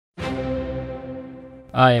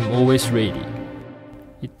I am always ready.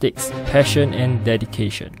 It takes passion and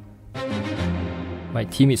dedication. My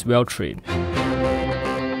team is well trained.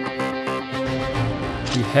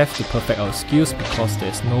 We have to perfect our skills because there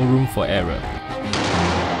is no room for error.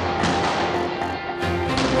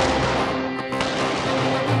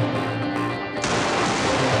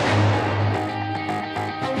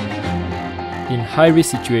 In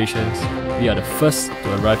high-risk situations, we are the first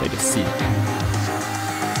to arrive at the scene.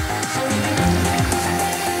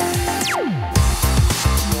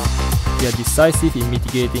 We are decisive in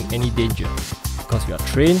mitigating any danger because we are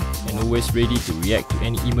trained and always ready to react to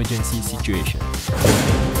any emergency situation.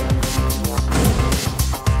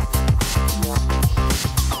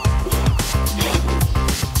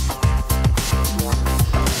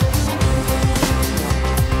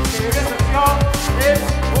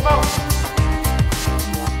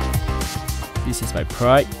 This is my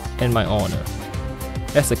pride and my honor.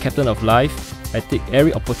 As a captain of life, I take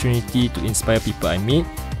every opportunity to inspire people I meet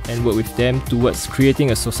and work with them towards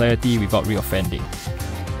creating a society without reoffending.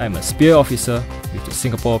 I'm a spear officer with the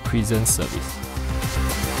Singapore Prison Service.